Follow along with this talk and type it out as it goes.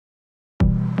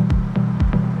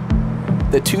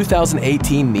The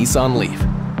 2018 Nissan Leaf.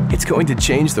 It's going to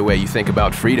change the way you think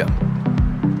about freedom.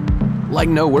 Like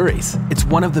no worries, it's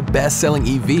one of the best-selling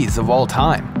EVs of all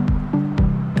time.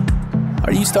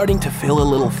 Are you starting to feel a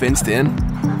little fenced in?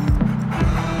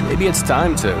 Maybe it's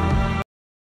time to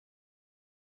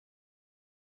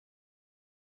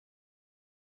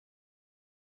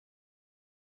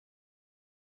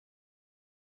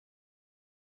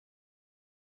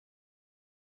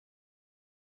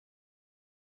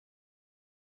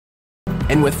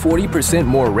And with 40%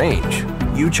 more range,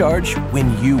 you charge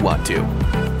when you want to.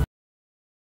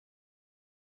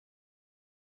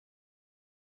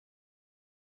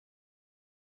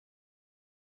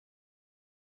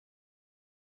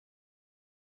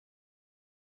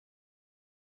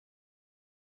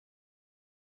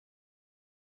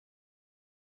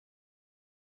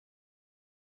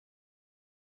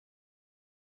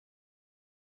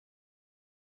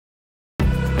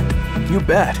 You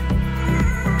bet.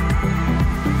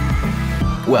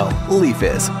 Well, Leaf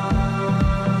is.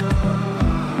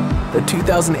 The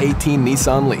 2018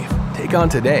 Nissan Leaf. Take on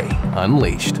today,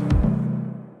 unleashed.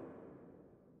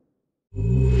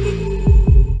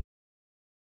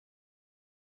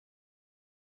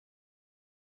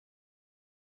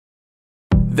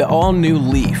 The all-new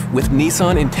Leaf with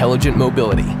Nissan Intelligent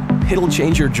Mobility. It'll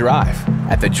change your drive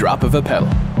at the drop of a pedal.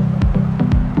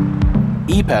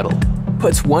 E-pedal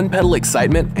puts one pedal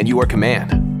excitement at your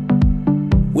command.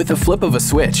 With the flip of a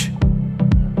switch,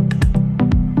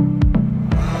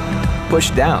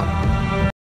 push down,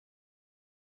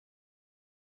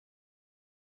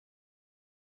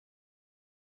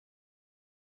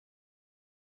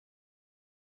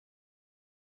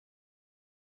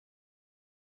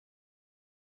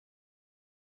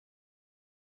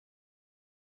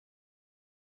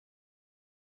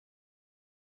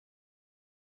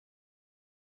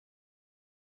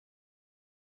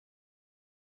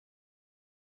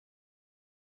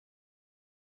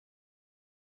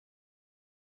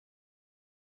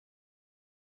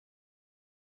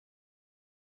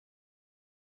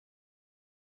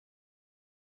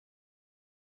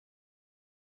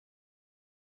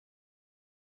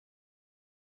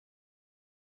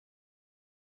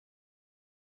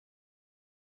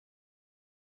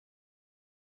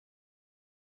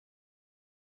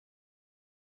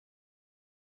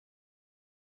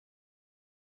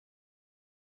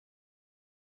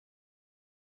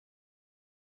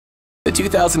 The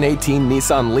 2018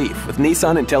 Nissan Leaf with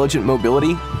Nissan Intelligent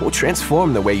Mobility will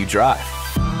transform the way you drive.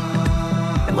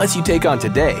 And lets you take on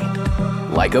today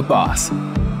like a boss.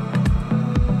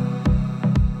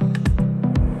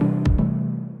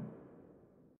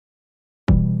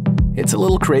 It's a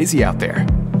little crazy out there.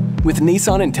 With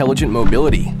Nissan Intelligent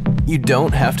Mobility, you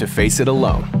don't have to face it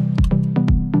alone.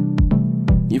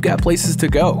 You've got places to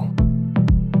go.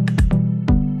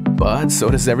 But so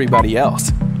does everybody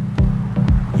else.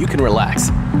 You can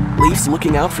relax. Leaf's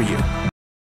looking out for you.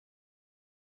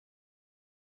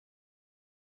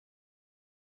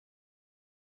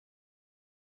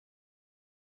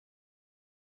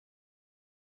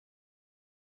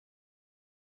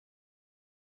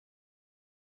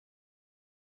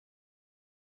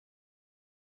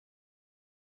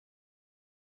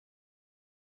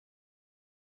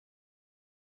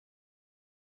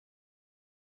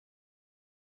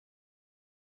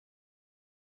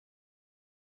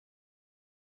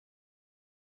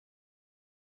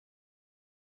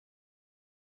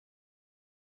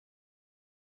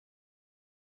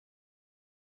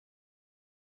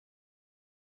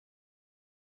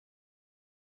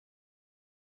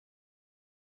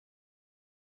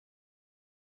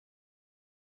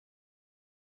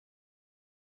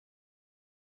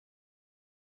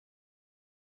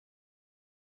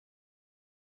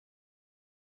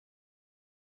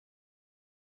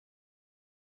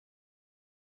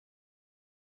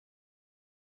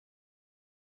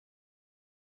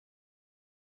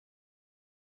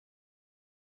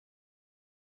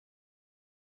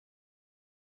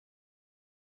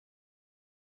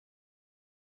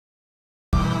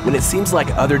 When it seems like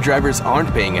other drivers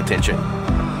aren't paying attention,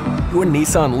 your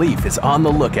Nissan Leaf is on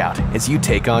the lookout as you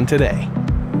take on today.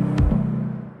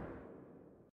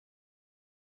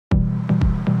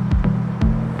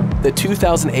 The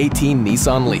 2018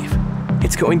 Nissan Leaf.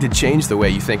 It's going to change the way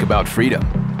you think about freedom.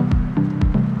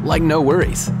 Like no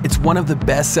worries, it's one of the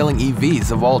best-selling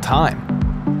EVs of all time.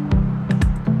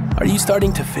 Are you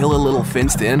starting to feel a little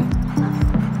fenced in?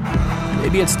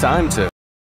 Maybe it's time to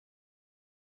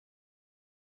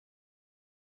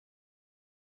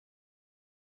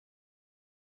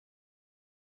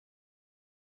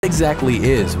exactly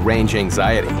is range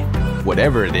anxiety?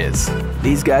 Whatever it is,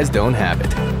 these guys don't have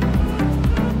it.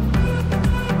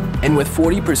 And with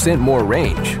 40% more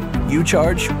range, you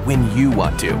charge when you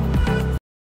want to.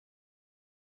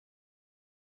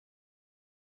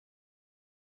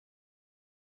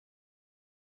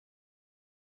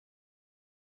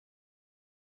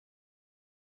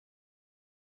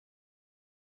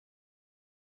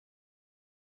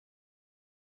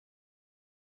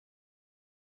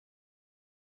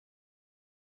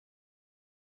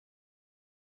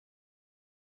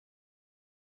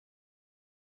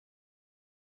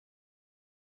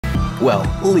 Well,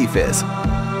 Leaf is.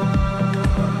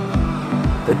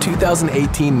 The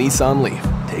 2018 Nissan Leaf.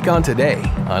 Take on today,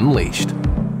 unleashed.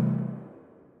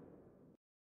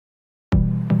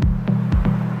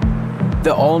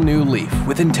 The all-new Leaf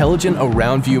with intelligent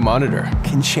around view monitor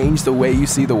can change the way you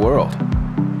see the world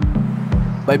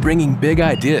by bringing big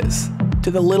ideas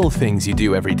to the little things you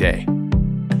do every day,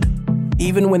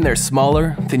 even when they're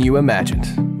smaller than you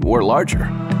imagined or larger,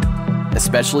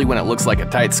 especially when it looks like a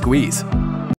tight squeeze.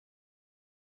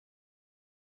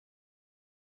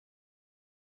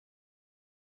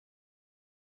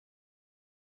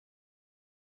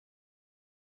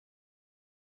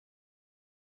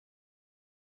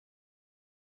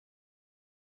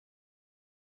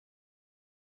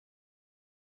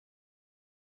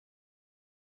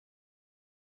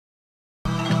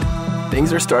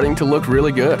 Things are starting to look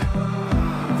really good.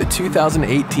 The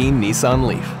 2018 Nissan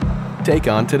Leaf. Take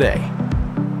on today.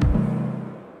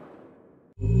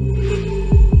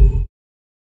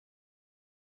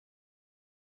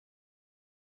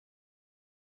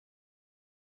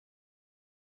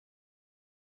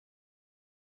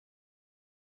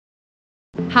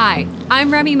 Hi,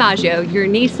 I'm Remy Maggio, your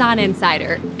Nissan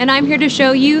Insider, and I'm here to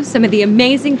show you some of the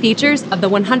amazing features of the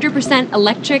 100%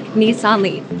 electric Nissan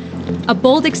Leaf. A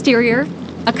bold exterior,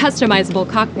 a customizable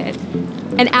cockpit,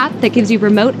 an app that gives you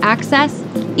remote access,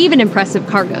 even impressive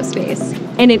cargo space,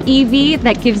 and an EV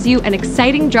that gives you an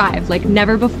exciting drive like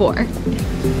never before.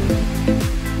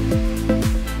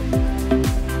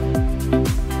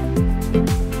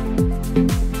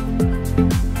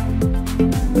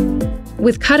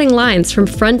 With cutting lines from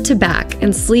front to back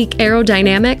and sleek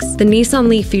aerodynamics, the Nissan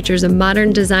Leaf features a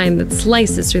modern design that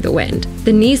slices through the wind.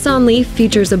 The Nissan Leaf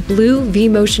features a blue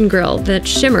V-motion grille that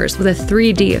shimmers with a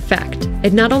 3D effect.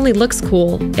 It not only looks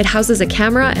cool, it houses a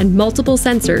camera and multiple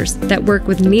sensors that work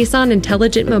with Nissan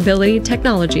Intelligent Mobility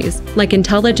technologies like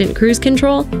intelligent cruise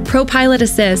control, ProPILOT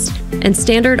Assist, and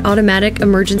standard automatic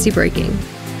emergency braking.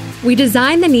 We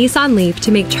designed the Nissan Leaf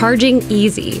to make charging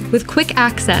easy, with quick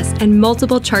access and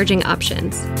multiple charging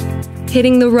options.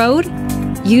 Hitting the road?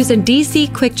 Use a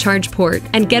DC quick charge port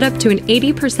and get up to an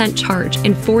 80% charge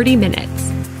in 40 minutes.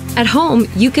 At home,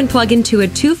 you can plug into a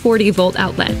 240-volt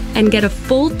outlet and get a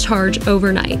full charge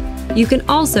overnight. You can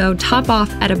also top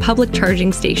off at a public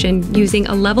charging station using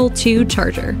a level 2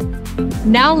 charger.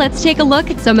 Now let's take a look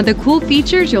at some of the cool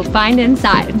features you'll find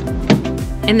inside.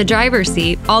 In the driver's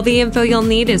seat, all the info you'll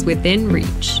need is within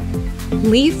reach.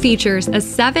 Leaf features a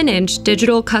 7-inch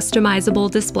digital customizable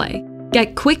display.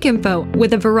 Get quick info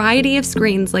with a variety of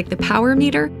screens like the power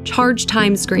meter, charge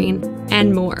time screen,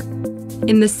 and more.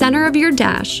 In the center of your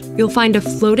dash, you'll find a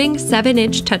floating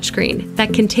 7-inch touchscreen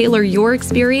that can tailor your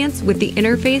experience with the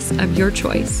interface of your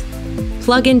choice.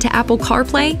 Plug into Apple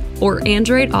CarPlay or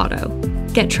Android Auto.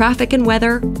 Get traffic and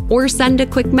weather, or send a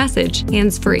quick message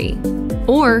hands-free.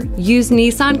 Or use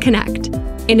Nissan Connect.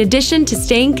 In addition to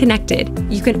staying connected,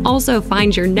 you can also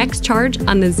find your next charge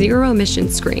on the zero-emission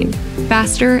screen,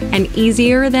 faster and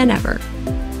easier than ever.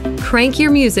 Crank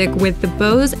your music with the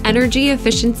Bose Energy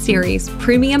Efficient Series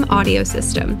premium audio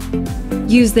system.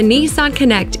 Use the Nissan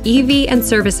Connect EV and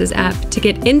Services app to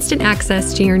get instant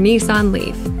access to your Nissan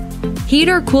Leaf. Heat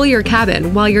or cool your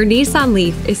cabin while your Nissan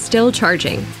Leaf is still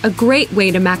charging, a great way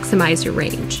to maximize your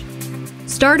range.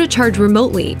 Start a charge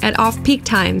remotely at off-peak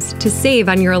times to save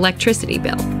on your electricity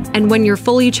bill. And when you're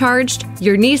fully charged,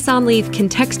 your Nissan Leaf can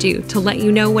text you to let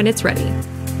you know when it's ready.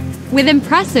 With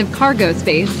impressive cargo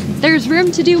space, there's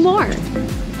room to do more.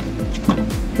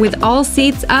 With all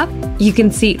seats up, you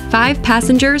can seat 5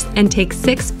 passengers and take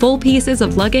 6 full pieces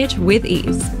of luggage with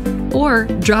ease. Or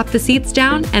drop the seats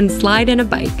down and slide in a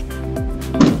bike.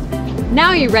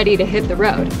 Now you're ready to hit the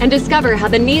road and discover how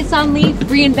the Nissan Leaf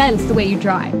reinvents the way you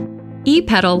drive.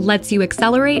 E-pedal lets you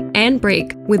accelerate and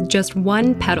brake with just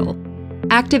one pedal.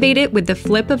 Activate it with the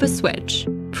flip of a switch.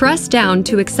 Press down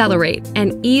to accelerate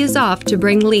and ease off to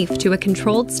bring Leaf to a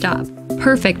controlled stop.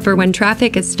 Perfect for when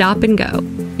traffic is stop and go.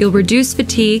 You'll reduce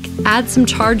fatigue, add some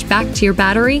charge back to your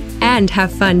battery, and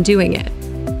have fun doing it.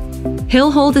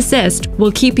 Hill Hold Assist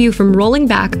will keep you from rolling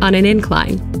back on an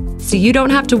incline, so you don't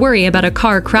have to worry about a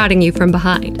car crowding you from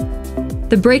behind.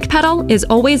 The brake pedal is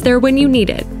always there when you need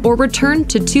it, or return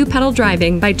to two-pedal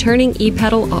driving by turning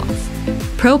e-pedal off.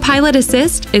 ProPILOT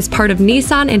Assist is part of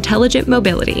Nissan Intelligent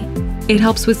Mobility. It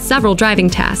helps with several driving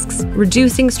tasks,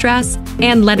 reducing stress,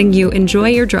 and letting you enjoy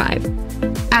your drive.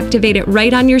 Activate it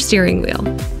right on your steering wheel.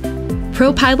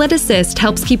 ProPILOT Assist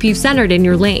helps keep you centered in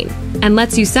your lane and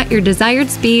lets you set your desired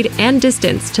speed and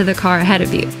distance to the car ahead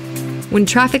of you. When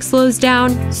traffic slows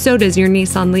down, so does your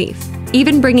Nissan Leaf,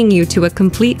 even bringing you to a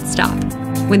complete stop.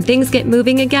 When things get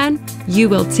moving again, you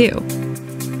will too.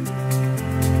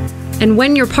 And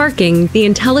when you're parking, the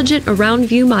intelligent around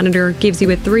view monitor gives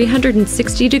you a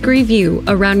 360-degree view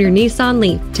around your Nissan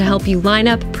Leaf to help you line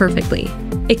up perfectly.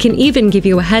 It can even give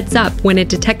you a heads up when it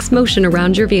detects motion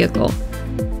around your vehicle.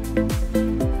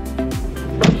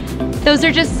 Those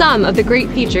are just some of the great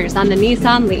features on the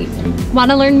Nissan Leaf.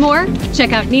 Want to learn more?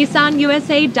 Check out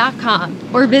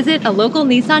nissanusa.com or visit a local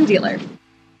Nissan dealer.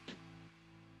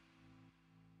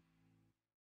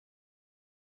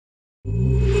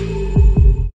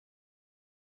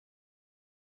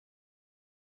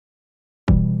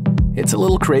 It's a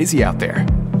little crazy out there.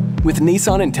 With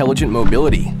Nissan Intelligent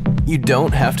Mobility, you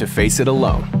don't have to face it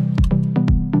alone.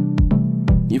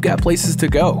 You've got places to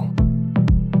go.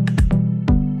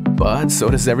 But so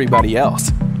does everybody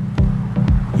else.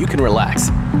 You can relax.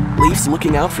 Leaf's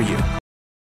looking out for you.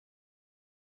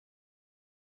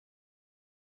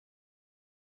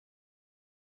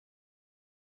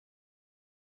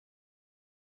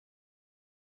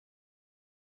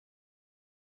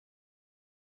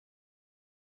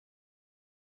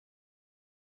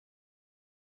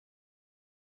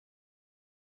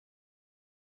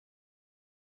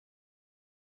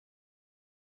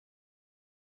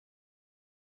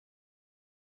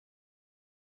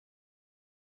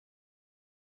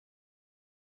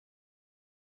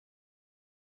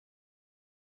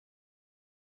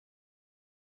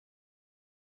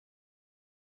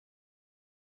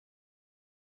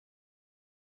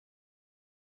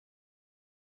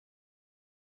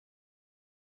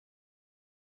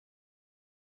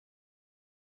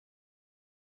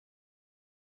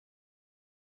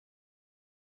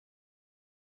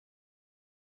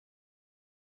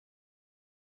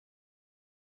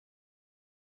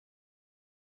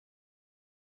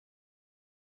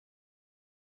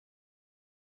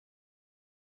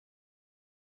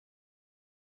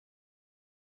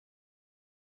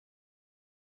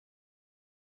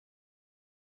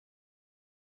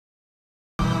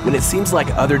 When it seems like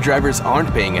other drivers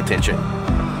aren't paying attention,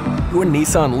 your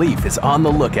Nissan Leaf is on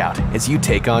the lookout as you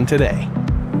take on today.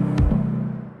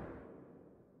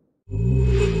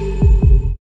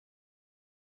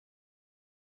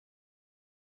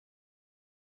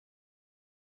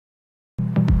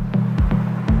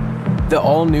 The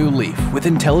all-new Leaf with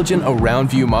intelligent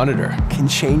around-view monitor can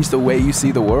change the way you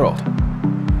see the world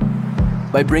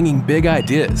by bringing big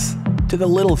ideas to the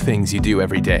little things you do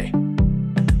every day.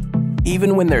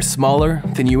 Even when they're smaller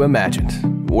than you imagined,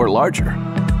 or larger,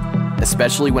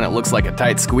 especially when it looks like a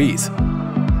tight squeeze.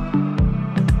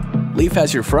 Leaf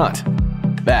has your front,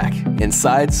 back, and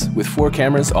sides with 4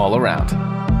 cameras all around.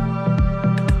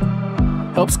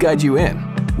 Helps guide you in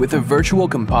with a virtual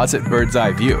composite bird's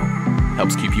eye view.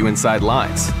 Helps keep you inside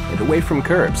lines and away from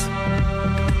curbs.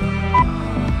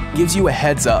 Gives you a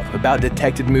heads up about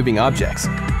detected moving objects.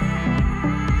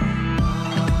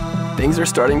 Things are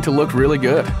starting to look really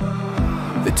good.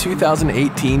 The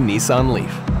 2018 Nissan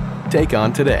Leaf. Take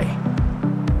on today.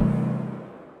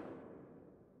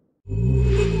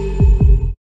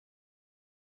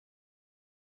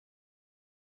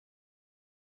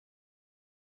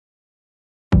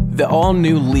 The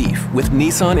all-new Leaf with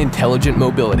Nissan Intelligent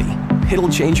Mobility. It'll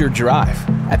change your drive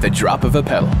at the drop of a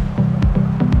pedal.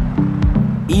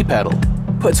 E-pedal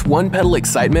puts one pedal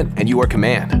excitement at your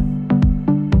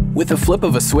command. With the flip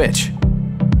of a switch,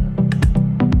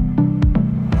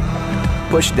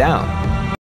 push down,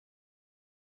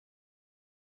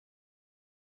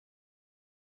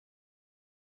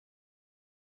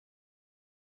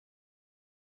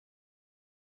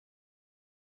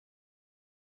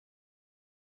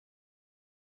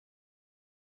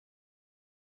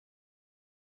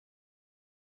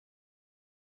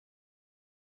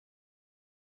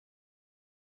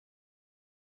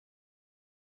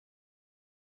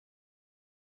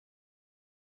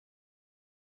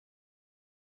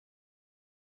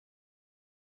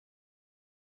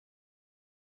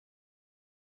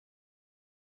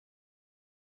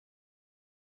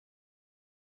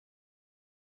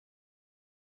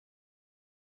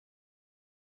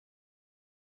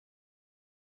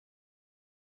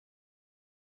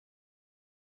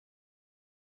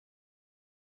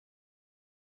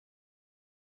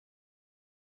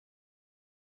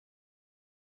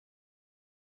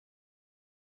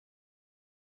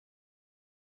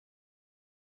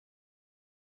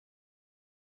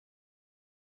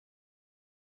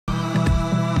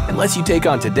 lets you take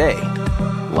on today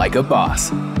like a boss.